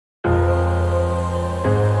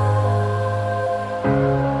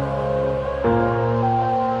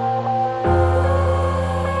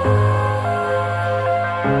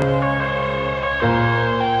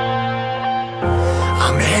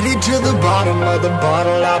bottom of the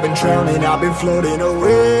bottle, I've been drowning, I've been floating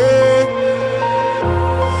away.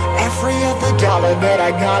 Every other dollar that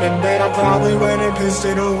I got in bed, I probably went and pissed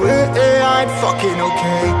it away. I ain't fucking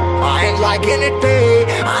okay, I ain't liking it, babe.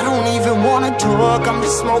 I don't even wanna talk, I'm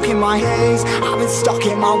just smoking my haze. I've been stuck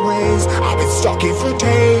in my ways, I've been stuck in for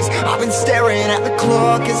days. I've been staring at the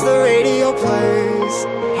clock as the radio plays.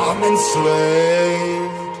 I'm enslaved.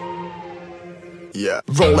 Yeah.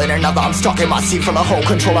 Rolling another, I'm stuck in my seat for the whole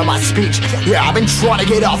control of my speech. Yeah, I've been trying to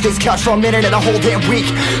get off this couch for a minute and a whole damn week.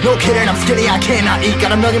 No kidding, I'm skinny, I cannot eat.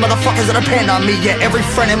 Got a million motherfuckers that depend on me. Yeah, every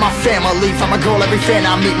friend in my family, from a girl, every fan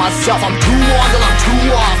I meet myself. I'm too on till I'm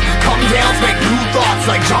too off. Come down to make new thoughts,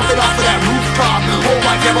 like jumping off of that rooftop. Whole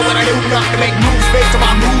life never when I knew not to make moves based on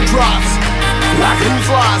my mood drops. Like who's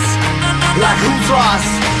lost? Like who's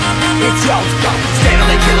lost? It's yours,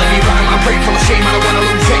 steadily killing me, running my brain full of shame. I don't wanna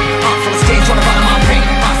lose it, full of stage, trying to find my pain.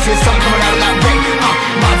 I see the sun coming out of that rain.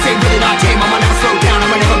 My day really not tame, I'ma never slow down,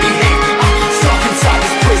 I'ma never behave. Stuck inside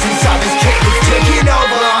this prison, inside this cage, it's taking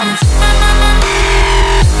over.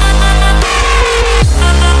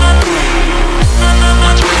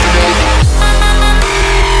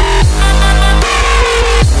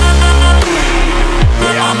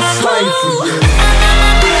 Yeah, I'm a slave for you.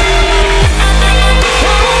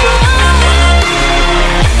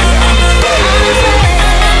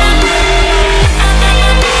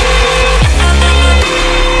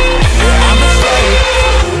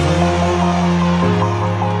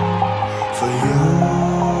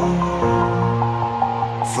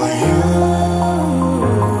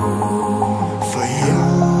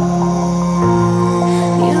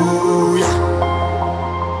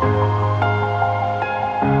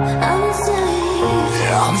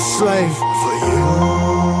 I'm a slave for you.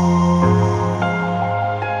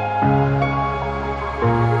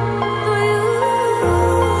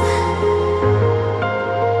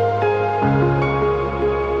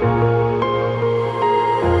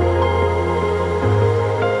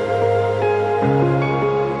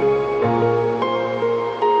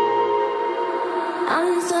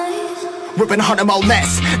 Ripping harder, more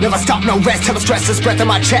less. Never stop, no rest. Till the stress is breath in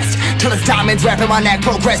my chest. Till it's diamonds wrapping my neck.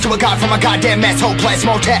 Progress to a god from a goddamn mess. Hopeless,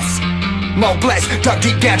 more tests, more blessed. Dug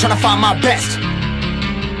deep down trying to find my best.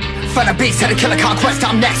 Find a beast, had to kill a conquest.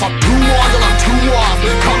 I'm next. I'm too on till I'm too off.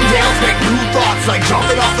 Come down, make new thoughts, like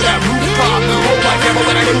jumping off of that rooftop. Whole life never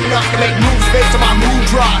when I knew not to make moves based on my mood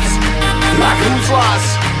drops. Like who's lost?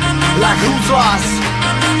 Like who's lost?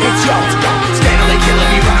 It's yours, steadily killing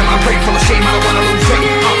me, running my brain full of shame. I don't wanna lose it.